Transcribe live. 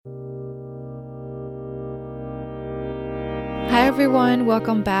Hi everyone,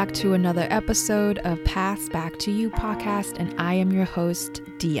 welcome back to another episode of Paths Back to You podcast, and I am your host,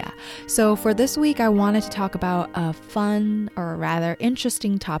 Dia. So for this week, I wanted to talk about a fun or rather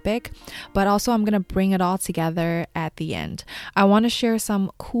interesting topic, but also I'm going to bring it all together at the end. I want to share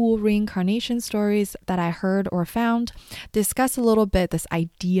some cool reincarnation stories that I heard or found, discuss a little bit this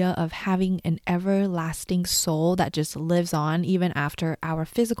idea of having an everlasting soul that just lives on even after our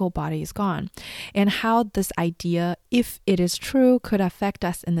physical body is gone, and how this idea, if it is true, could affect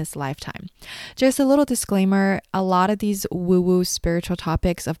us in this lifetime. Just a little disclaimer, a lot of these woo-woo spiritual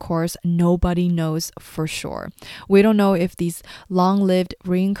topics, of course, nobody knows for sure. We don't know if these long-lived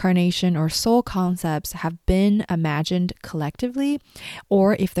reincarnation or soul concepts have been imagined collectively,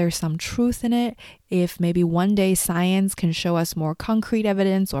 or if there's some truth in it, if maybe one day science can show us more concrete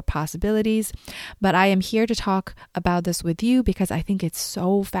evidence or possibilities. But I am here to talk about this with you because I think it's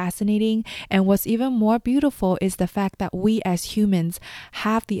so fascinating. And what's even more beautiful is the fact that we as humans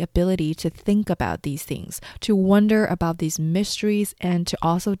have the ability to think about these things, to wonder about these mysteries, and to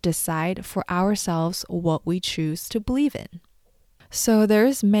also decide for ourselves what we choose to believe in. So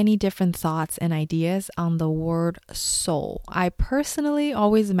there's many different thoughts and ideas on the word soul. I personally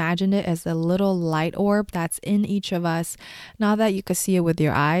always imagined it as a little light orb that's in each of us. Not that you could see it with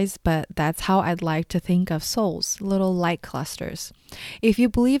your eyes, but that's how I'd like to think of souls, little light clusters. If you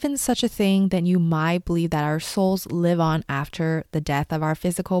believe in such a thing, then you might believe that our souls live on after the death of our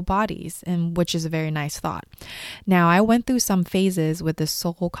physical bodies, and which is a very nice thought. Now, I went through some phases with the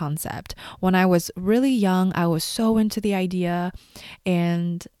soul concept. When I was really young, I was so into the idea,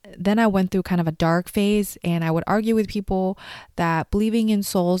 and then I went through kind of a dark phase, and I would argue with people that believing in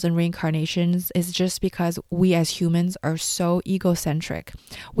souls and reincarnations is just because we as humans are so egocentric.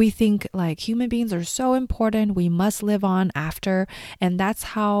 We think like human beings are so important, we must live on after, and that's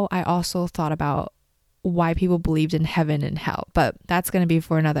how I also thought about why people believed in heaven and hell, but that's going to be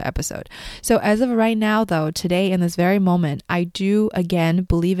for another episode. So as of right now though, today in this very moment, I do again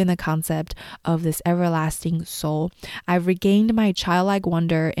believe in the concept of this everlasting soul. I've regained my childlike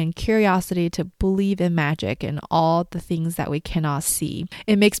wonder and curiosity to believe in magic and all the things that we cannot see.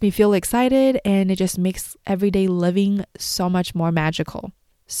 It makes me feel excited, and it just makes everyday living so much more magical.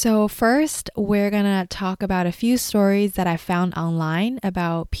 So first, we're going to talk about a few stories that I found online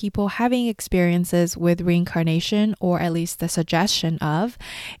about people having experiences with reincarnation, or at least the suggestion of.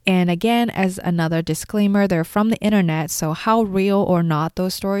 And again, as another disclaimer, they're from the internet, so how real or not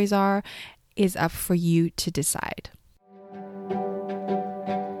those stories are is up for you to decide.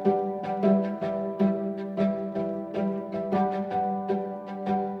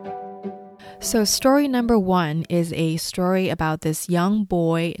 So story number one is a story about this young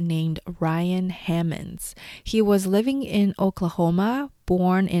boy named Ryan Hammonds. He was living in Oklahoma,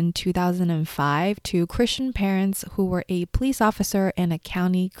 born in 2005 to Christian parents who were a police officer and a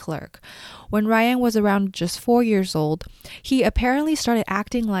county clerk. When Ryan was around just 4 years old, he apparently started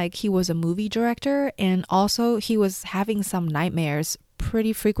acting like he was a movie director, and also he was having some nightmares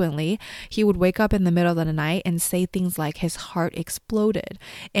pretty frequently. He would wake up in the middle of the night and say things like his heart exploded.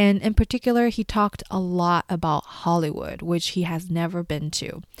 And in particular, he talked a lot about Hollywood, which he has never been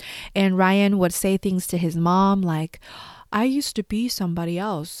to. And Ryan would say things to his mom like, "I used to be somebody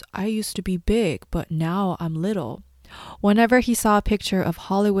else. I used to be big, but now I'm little." Whenever he saw a picture of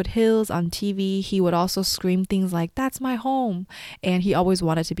Hollywood Hills on TV, he would also scream things like, "That's my home," and he always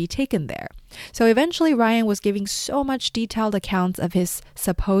wanted to be taken there. So eventually Ryan was giving so much detailed accounts of his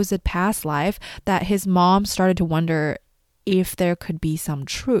supposed past life that his mom started to wonder if there could be some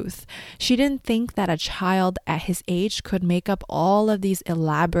truth. She didn't think that a child at his age could make up all of these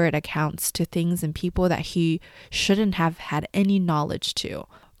elaborate accounts to things and people that he shouldn't have had any knowledge to.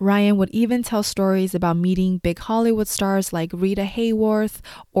 Ryan would even tell stories about meeting big Hollywood stars like Rita Hayworth,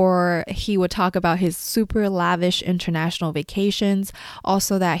 or he would talk about his super lavish international vacations,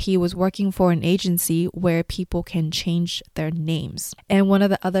 also that he was working for an agency where people can change their names. And one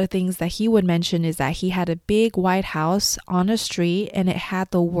of the other things that he would mention is that he had a big white house on a street and it had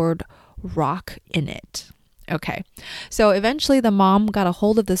the word rock in it. Okay, so eventually the mom got a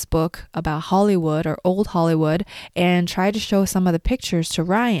hold of this book about Hollywood or old Hollywood and tried to show some of the pictures to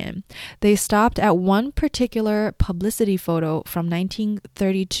Ryan. They stopped at one particular publicity photo from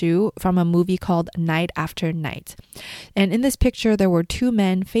 1932 from a movie called Night After Night. And in this picture, there were two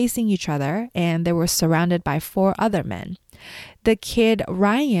men facing each other and they were surrounded by four other men. The kid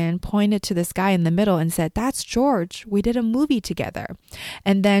Ryan pointed to this guy in the middle and said, "That's George. We did a movie together."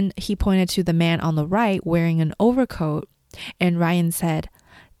 And then he pointed to the man on the right wearing an overcoat, and Ryan said,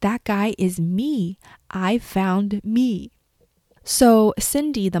 "That guy is me. I found me." So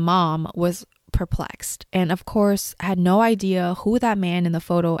Cindy, the mom, was perplexed and, of course, had no idea who that man in the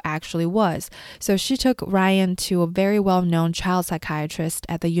photo actually was. So she took Ryan to a very well-known child psychiatrist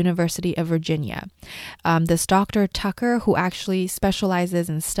at the University of Virginia. This Dr. Tucker, who actually specializes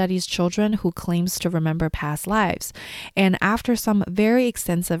and studies children who claims to remember past lives. And after some very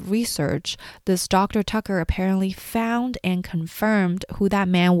extensive research, this Dr. Tucker apparently found and confirmed who that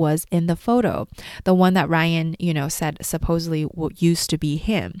man was in the photo, the one that Ryan, said supposedly used to be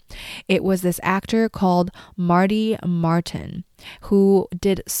him. It was this actor called Marty Martin, who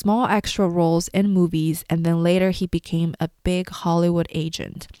did small extra roles in movies, and then later he became a big Hollywood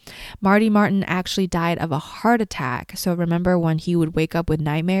agent. Marty Martin actually died of a heart attack. So remember when he would wake up with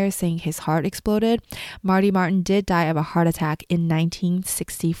nightmares saying his heart exploded? Marty Martin did die of a heart attack in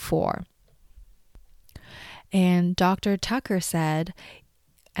 1964. And Dr. Tucker said,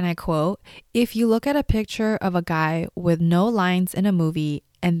 and I quote, "If you look at a picture of a guy with no lines in a movie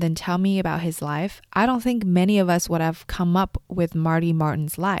and then tell me about his life, I don't think many of us would have come up with Marty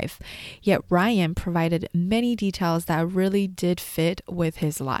Martin's life. Yet Ryan provided many details that really did fit with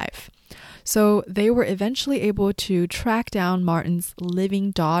his life." So they were eventually able to track down Martin's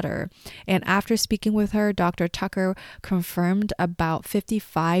living daughter. And after speaking with her, Dr. Tucker confirmed about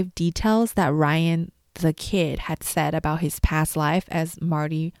 55 details that Ryan, the kid, had said about his past life as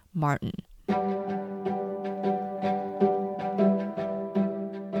Marty Martin.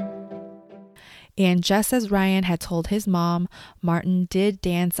 And just as Ryan had told his mom, Martin did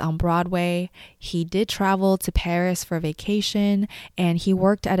dance on Broadway. He did travel to Paris for vacation, and he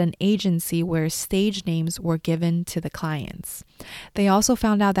worked at an agency where stage names were given to the clients. They also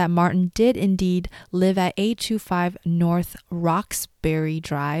found out that Martin did indeed live at 825 North Roxbury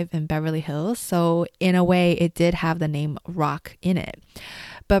Drive in Beverly Hills. So in a way, it did have the name Rock in it.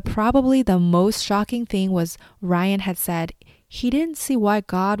 But probably the most shocking thing was Ryan had said he didn't see why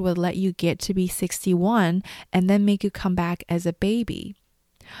God would let you get to be 61 and then make you come back as a baby.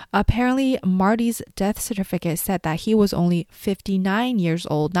 Apparently, Marty's death certificate said that he was only 59 years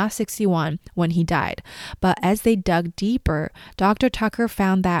old, not 61, when he died. But as they dug deeper, Dr. Tucker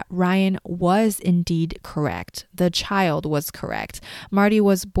found that Ryan was indeed correct. The child was correct. Marty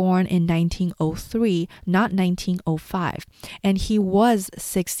was born in 1903, not 1905. And he was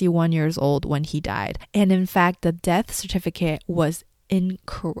 61 years old when he died. And in fact, the death certificate was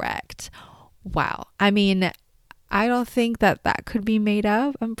incorrect. Wow. I don't think that could be made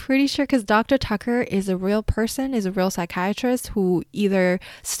up. I'm pretty sure because Dr. Tucker is a real person, is a real psychiatrist who either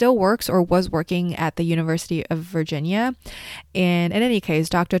still works or was working at the University of Virginia. And in any case,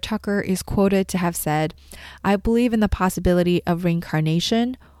 Dr. Tucker is quoted to have said, "I believe in the possibility of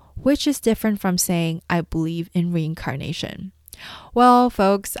reincarnation, which is different from saying I believe in reincarnation." Well,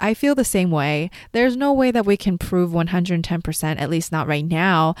 folks, I feel the same way. There's no way that we can prove 110%, at least not right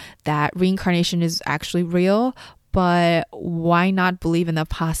now, that reincarnation is actually real. But why not believe in the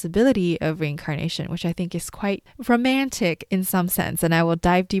possibility of reincarnation, which I think is quite romantic in some sense. And I will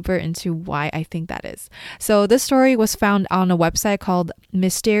dive deeper into why I think that is. So this story was found on a website called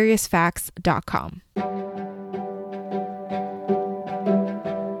mysteriousfacts.com.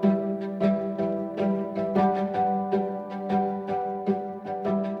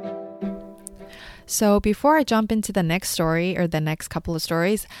 So before I jump into the next story or the next couple of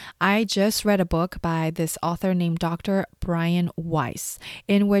stories, I just read a book by this author named Dr. Brian Weiss,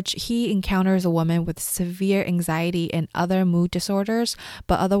 in which he encounters a woman with severe anxiety and other mood disorders,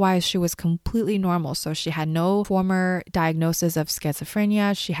 but otherwise she was completely normal. So she had no former diagnosis of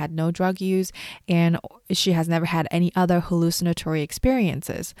schizophrenia, she had no drug use, and she has never had any other hallucinatory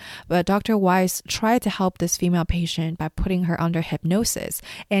experiences. But Dr. Weiss tried to help this female patient by putting her under hypnosis,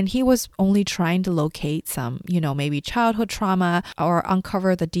 and he was only trying to locate some, maybe childhood trauma or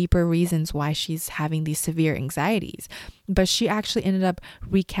uncover the deeper reasons why she's having these severe anxieties. But she actually ended up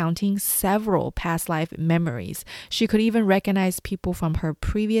recounting several past life memories. She could even recognize people from her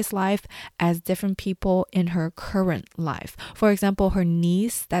previous life as different people in her current life. For example, her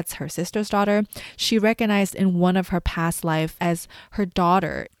niece, that's her sister's daughter, she recognized in one of her past life as her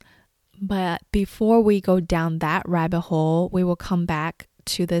daughter. But before we go down that rabbit hole, we will come back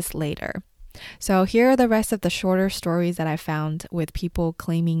to this later. So here are the rest of the shorter stories that I found with people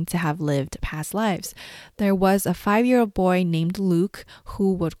claiming to have lived past lives. There was a 5-year-old boy named Luke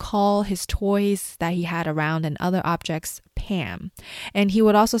who would call his toys that he had around and other objects Pam. And he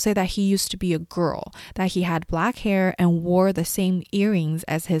would also say that he used to be a girl, that he had black hair and wore the same earrings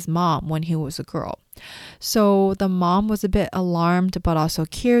as his mom when he was a girl. So the mom was a bit alarmed but also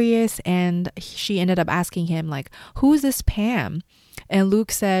curious, and she ended up asking him, who is this Pam? And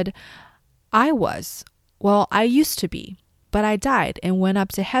Luke said, I used to be. but I died and went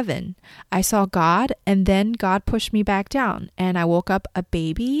up to heaven. I saw God, and then God pushed me back down, and I woke up a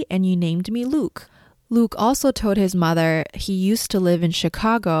baby, and you named me Luke. Luke also told his mother he used to live in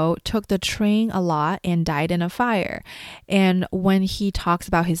Chicago, took the train a lot, and died in a fire. And when he talks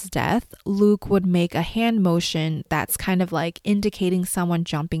about his death, Luke would make a hand motion that's kind of like indicating someone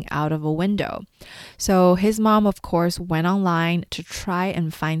jumping out of a window. So his mom, of course, went online to try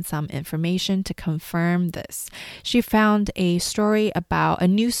and find some information to confirm this. She found a news story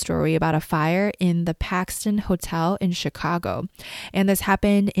about a fire in the Paxton Hotel in Chicago. And this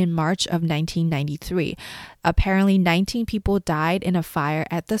happened in March of 1993. Apparently 19 people died in a fire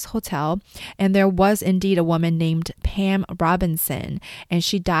at this hotel, and there was indeed a woman named Pam Robinson, and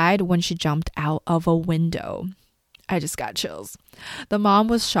she died when she jumped out of a window. I just got chills. The mom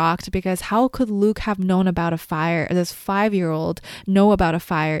was shocked because how could Luke have known about a fire? This 5-year-old know about a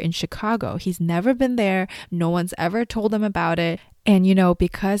fire in Chicago. He's never been there. No one's ever told him about it. And,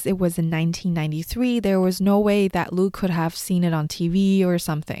 because it was in 1993, there was no way that Luke could have seen it on TV or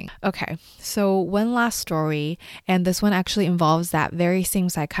something. Okay, so one last story, and this one actually involves that very same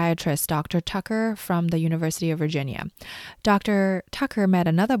psychiatrist, Dr. Tucker from the University of Virginia. Dr. Tucker met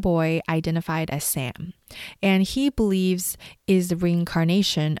another boy identified as Sam, and he believes is the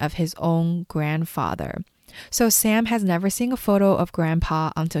reincarnation of his own grandfather. So Sam has never seen a photo of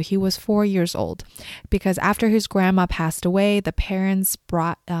Grandpa until he was 4 years old, because after his grandma passed away, the parents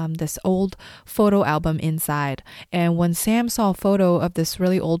brought this old photo album inside. And when Sam saw a photo of this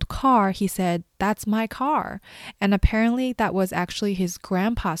really old car, he said, "That's my car." And apparently that was actually his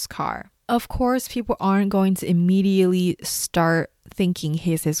grandpa's car. Of course, people aren't going to immediately start thinking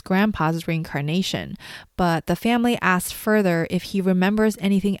he's his grandpa's reincarnation, but the family asked further if he remembers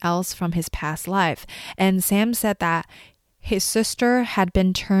anything else from his past life, and Sam said that his sister had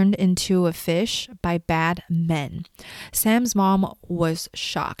been turned into a fish by bad men. Sam's mom was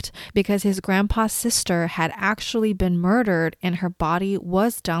shocked because his grandpa's sister had actually been murdered and her body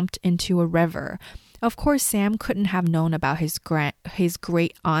was dumped into a river. Of course, Sam couldn't have known about his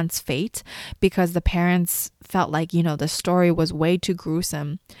great aunt's fate because the parents felt like, the story was way too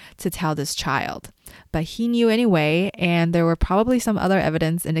gruesome to tell this child. But he knew anyway, and there were probably some other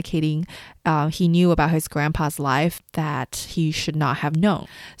evidence indicating he knew about his grandpa's life that he should not have known.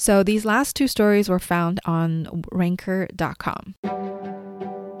 So these last two stories were found on Ranker.com.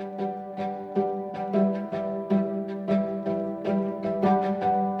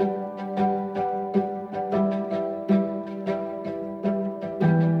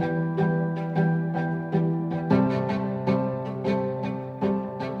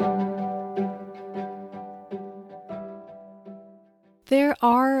 There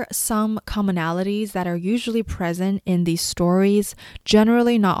are some commonalities that are usually present in these stories,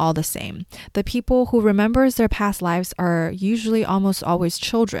 generally not all the same. The people who remembers their past lives are usually almost always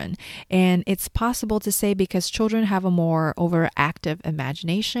children, and it's possible to say because children have a more overactive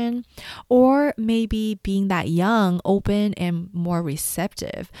imagination, or maybe being that young, open, and more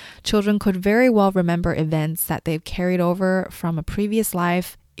receptive. Children could very well remember events that they've carried over from a previous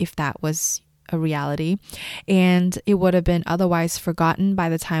life, if that was a reality, and it would have been otherwise forgotten by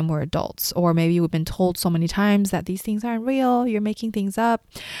the time we're adults, or maybe we've been told so many times that these things aren't real, you're making things up.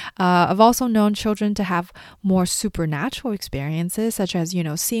 I've also known children to have more supernatural experiences, such as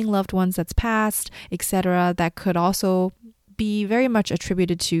seeing loved ones that's passed, etc., that could also be very much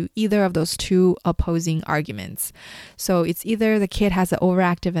attributed to either of those two opposing arguments. So it's either the kid has an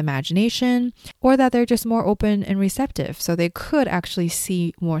overactive imagination or that they're just more open and receptive. So they could actually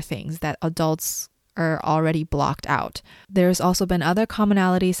see more things that adults are already blocked out. There's also been other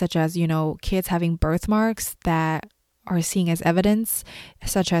commonalities such as, kids having birthmarks that are seen as evidence,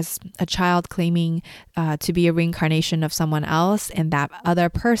 such as a child claiming to be a reincarnation of someone else, and that other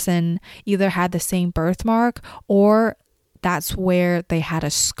person either had the same birthmark or that's where they had a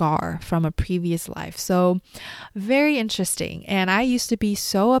scar from a previous life. So very interesting. And I used to be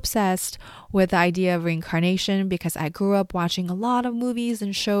so obsessed with the idea of reincarnation because I grew up watching a lot of movies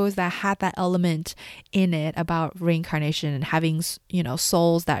and shows that had that element in it about reincarnation and having,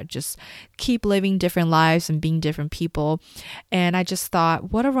 souls that just keep living different lives and being different people. And I just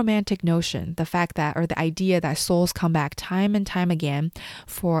thought, what a romantic notion, the fact that, or the idea that souls come back time and time again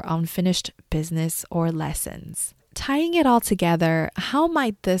for unfinished business or lessons. Tying it all together, how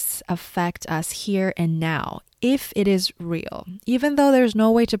might this affect us here and now if it is real? Even though there's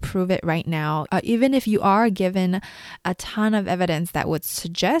no way to prove it right now, even if you are given a ton of evidence that would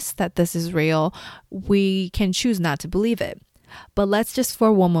suggest that this is real, we can choose not to believe it. But let's just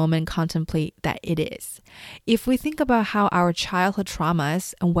for one moment contemplate that it is. If we think about how our childhood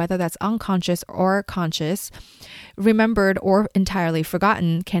traumas, and whether that's unconscious or conscious, remembered or entirely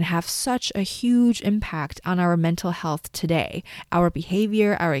forgotten, can have such a huge impact on our mental health today, our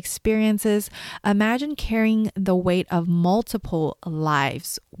behavior, our experiences. Imagine carrying the weight of multiple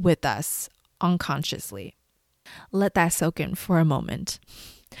lives with us unconsciously. Let that soak in for a moment.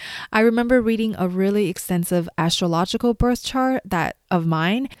 I remember reading a really extensive astrological birth chart of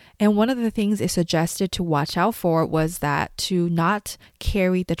mine, and one of the things it suggested to watch out for was that to not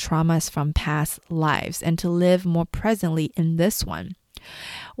carry the traumas from past lives and to live more presently in this one,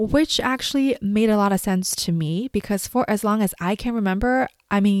 which actually made a lot of sense to me because for as long as I can remember,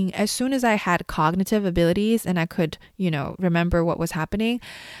 as soon as I had cognitive abilities and I could, remember what was happening,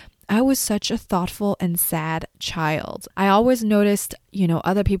 I was such a thoughtful and sad child. I always noticed,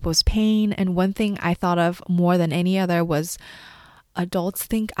 other people's pain. And one thing I thought of more than any other was adults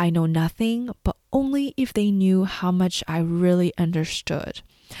think I know nothing, but only if they knew how much I really understood.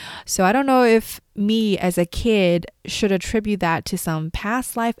 So I don't know if me as a kid should attribute that to some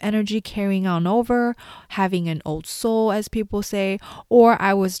past life energy carrying on over, having an old soul, as people say, or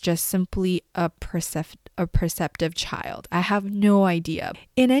I was just simply a perceptive child. I have no idea.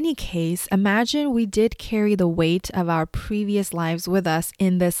 In any case, imagine we did carry the weight of our previous lives with us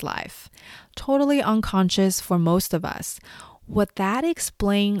in this life, totally unconscious for most of us. Would that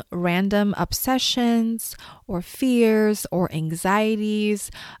explain random obsessions or fears or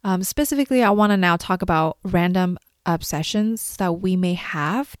anxieties? Specifically, I want to now talk about random obsessions that we may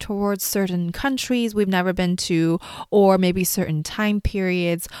have towards certain countries we've never been to, or maybe certain time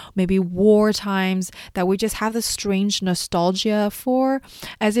periods, maybe war times that we just have this strange nostalgia for,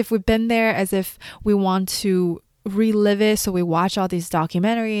 as if we've been there, as if we want to relive it. So we watch all these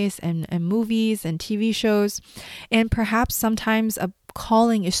documentaries and movies and TV shows. And perhaps sometimes a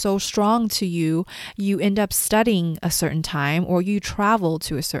calling is so strong to you, you end up studying a certain time or you travel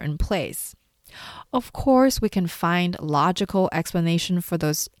to a certain place. Of course, we can find logical explanation for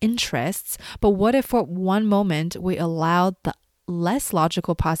those interests, but what if for one moment we allowed the less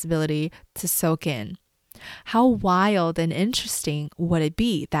logical possibility to soak in? How wild and interesting would it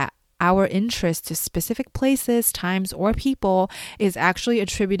be that our interest to specific places, times, or people is actually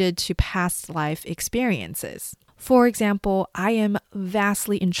attributed to past life experiences? For example, I am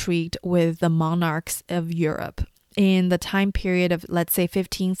vastly intrigued with the monarchs of Europe in the time period of, let's say,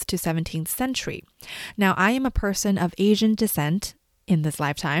 15th to 17th century. Now, I am a person of Asian descent in this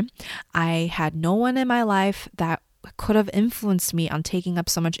lifetime. I had no one in my life that could have influenced me on taking up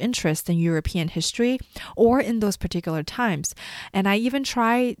so much interest in European history or in those particular times. And I even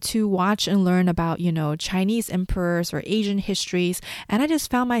try to watch and learn about, Chinese emperors or Asian histories, and I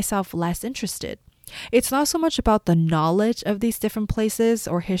just found myself less interested. It's not so much about the knowledge of these different places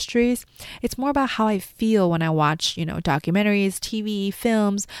or histories. It's more about how I feel when I watch, documentaries, TV,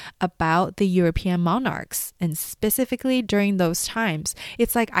 films about the European monarchs. And specifically during those times,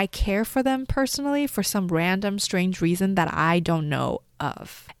 it's like I care for them personally for some random, strange reason that I don't know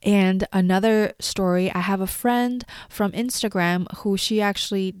of. And another story, I have a friend from Instagram who she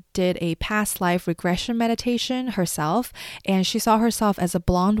actually did a past life regression meditation herself, and she saw herself as a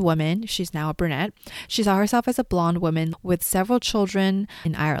blonde woman. She's now a brunette. She saw herself as a blonde woman with several children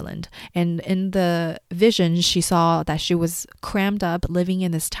in Ireland. And in the vision, she saw that she was crammed up living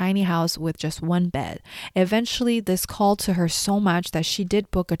in this tiny house with just one bed. Eventually, this called to her so much that she did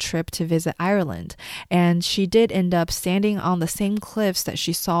book a trip to visit Ireland. And she did end up standing on the same cliff that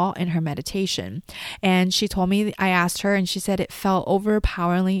she saw in her meditation. And she told me, I asked her, and she said it felt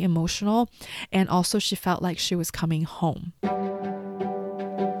overpoweringly emotional. And also she felt like she was coming home.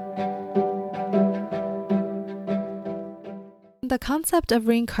 The concept of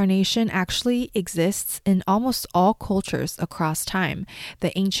reincarnation actually exists in almost all cultures across time.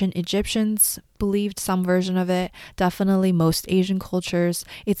 The ancient Egyptians believed some version of it, definitely most Asian cultures.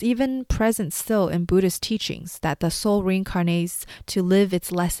 It's even present still in Buddhist teachings that the soul reincarnates to live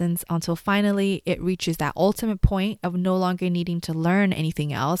its lessons until finally it reaches that ultimate point of no longer needing to learn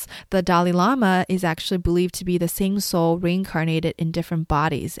anything else. The Dalai Lama is actually believed to be the same soul reincarnated in different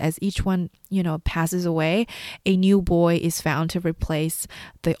bodies. As each one, passes away, a new boy is found to replace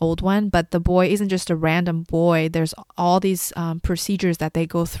the old one. But the boy isn't just a random boy. There's all these procedures that they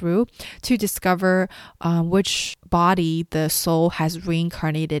go through to discover which body the soul has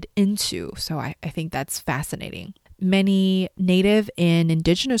reincarnated into. So I think that's fascinating. Many native and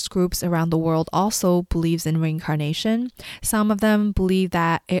indigenous groups around the world also believes in reincarnation. Some of them believe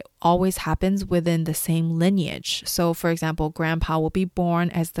that it always happens within the same lineage. So for example, grandpa will be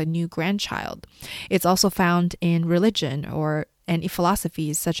born as the new grandchild. It's also found in religion and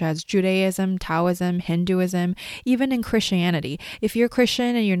philosophies such as Judaism, Taoism, Hinduism, even in Christianity. If you're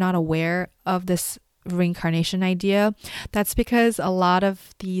Christian and you're not aware of this reincarnation idea, that's because a lot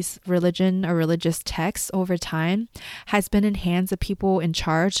of these religion or religious texts over time has been in hands of people in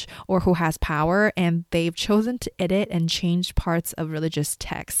charge or who has power, and they've chosen to edit and change parts of religious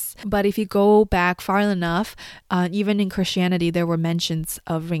texts. But if you go back far enough, even in Christianity, there were mentions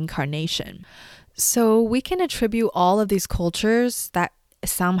of reincarnation. So we can attribute all of these cultures that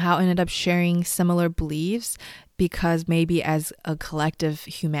somehow ended up sharing similar beliefs because maybe as a collective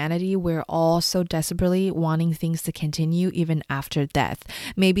humanity, we're all so desperately wanting things to continue even after death.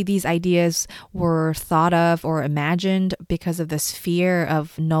 Maybe these ideas were thought of or imagined because of this fear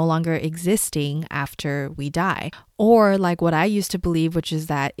of no longer existing after we die. Or like what I used to believe, which is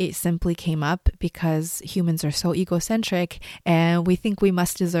that it simply came up because humans are so egocentric and we think we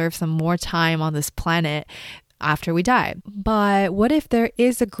must deserve some more time on this planet after we die. But what if there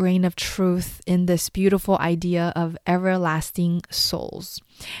is a grain of truth in this beautiful idea of everlasting souls?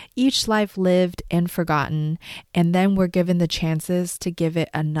 Each life lived and forgotten, and then we're given the chances to give it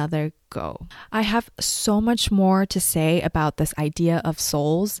another go. I have so much more to say about this idea of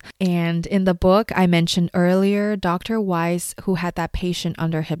souls. And in the book I mentioned earlier, Dr. Weiss, who had that patient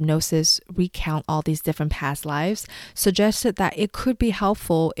under hypnosis recount all these different past lives, suggested that it could be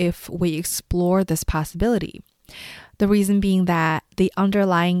helpful if we explore this possibility. The reason being that the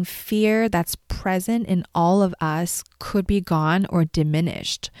underlying fear that's present in all of us could be gone or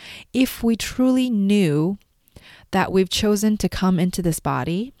diminished. If we truly knew that we've chosen to come into this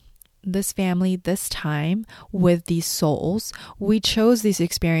body, this family, this time with these souls, we chose these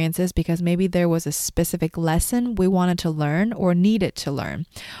experiences because maybe there was a specific lesson we wanted to learn or needed to learn.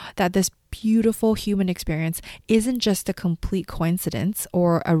 That this beautiful human experience isn't just a complete coincidence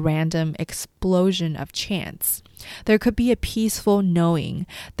or a random explosion of chance. There could be a peaceful knowing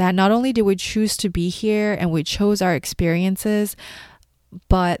that not only did we choose to be here and we chose our experiences,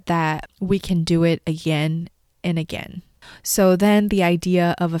 but that we can do it again and again. So then the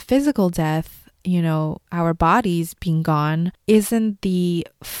idea of a physical death, our bodies being gone, isn't the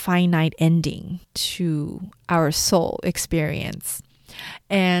finite ending to our soul experience.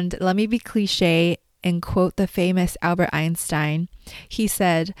 And let me be cliche and quote the famous Albert Einstein. He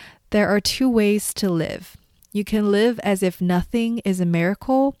said, "There are two ways to live. You can live as if nothing is a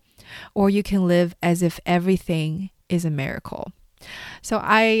miracle, or you can live as if everything is a miracle." So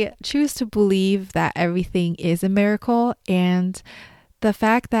I choose to believe that everything is a miracle, and the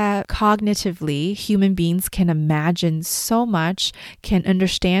fact that cognitively human beings can imagine so much, can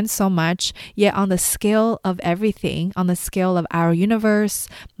understand so much, yet on the scale of everything, on the scale of our universe,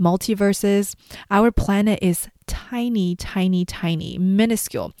 multiverses, our planet is tiny, tiny, tiny,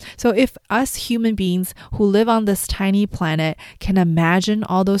 minuscule. So if us human beings who live on this tiny planet can imagine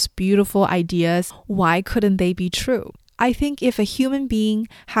all those beautiful ideas, why couldn't they be true? I think if a human being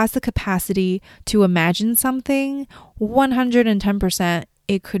has the capacity to imagine something, 110%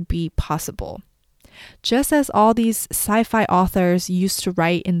 it could be possible. Just as all these sci-fi authors used to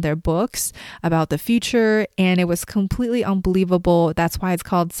write in their books about the future and it was completely unbelievable, that's why it's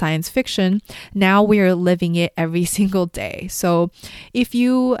called science fiction, now we are living it every single day. So if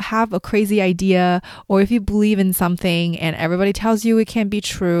you have a crazy idea or if you believe in something and everybody tells you it can't be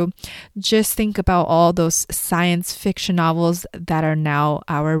true, just think about all those science fiction novels that are now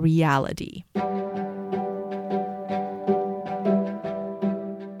our reality.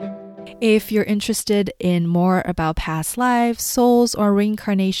 If you're interested in more about past lives, souls, or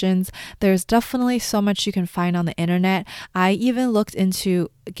reincarnations, there's definitely so much you can find on the internet. I even looked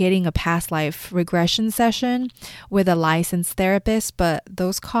into getting a past life regression session with a licensed therapist, but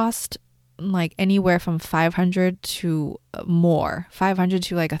those cost like anywhere from $500 to more, $500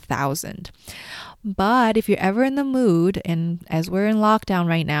 to like $1,000. But if you're ever in the mood, and as we're in lockdown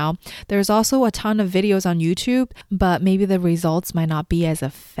right now, there's also a ton of videos on YouTube, but maybe the results might not be as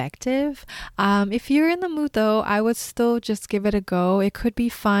effective. If you're in the mood though, I would still just give it a go. It could be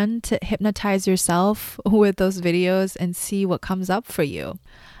fun to hypnotize yourself with those videos and see what comes up for you.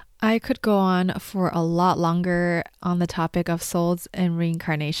 I could go on for a lot longer on the topic of souls and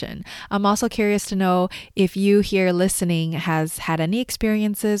reincarnation. I'm also curious to know if you here listening has had any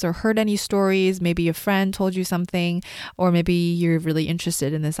experiences or heard any stories. Maybe a friend told you something, or maybe you're really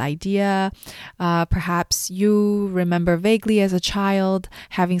interested in this idea. Perhaps you remember vaguely as a child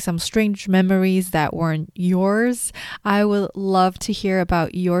having some strange memories that weren't yours. I would love to hear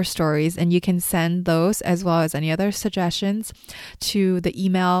about your stories, and you can send those as well as any other suggestions to the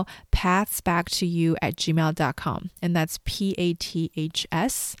email pathsbacktoyou@gmail.com, and that's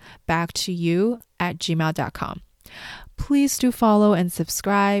PATHS backtoyou@gmail.com. Please do follow and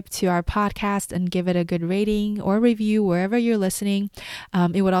subscribe to our podcast and give it a good rating or review wherever you're listening.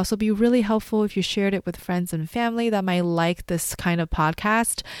 It would also be really helpful if you shared it with friends and family that might like this kind of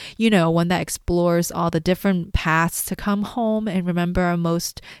podcast, one that explores all the different paths to come home and remember our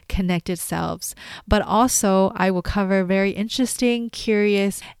most connected selves. But also, I will cover very interesting,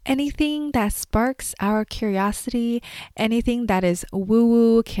 curious, anything that sparks our curiosity, anything that is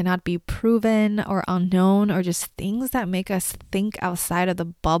woo-woo, cannot be proven or unknown, or just things that make us think outside of the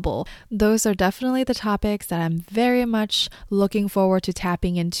bubble. Those are definitely the topics that I'm very much looking forward to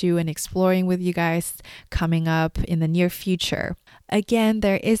tapping into and exploring with you guys coming up in the near future. Again,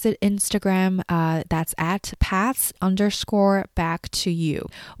 there is an Instagram that's at paths_back-to-you.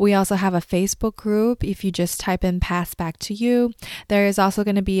 We also have a Facebook group. If you just type in Paths Back to You, there is also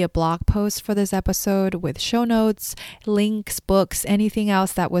going to be a blog post for this episode with show notes, links, books, anything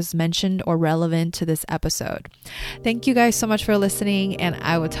else that was mentioned or relevant to this episode. Thank you guys so much for listening, and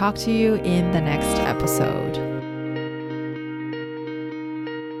I will talk to you in the next episode.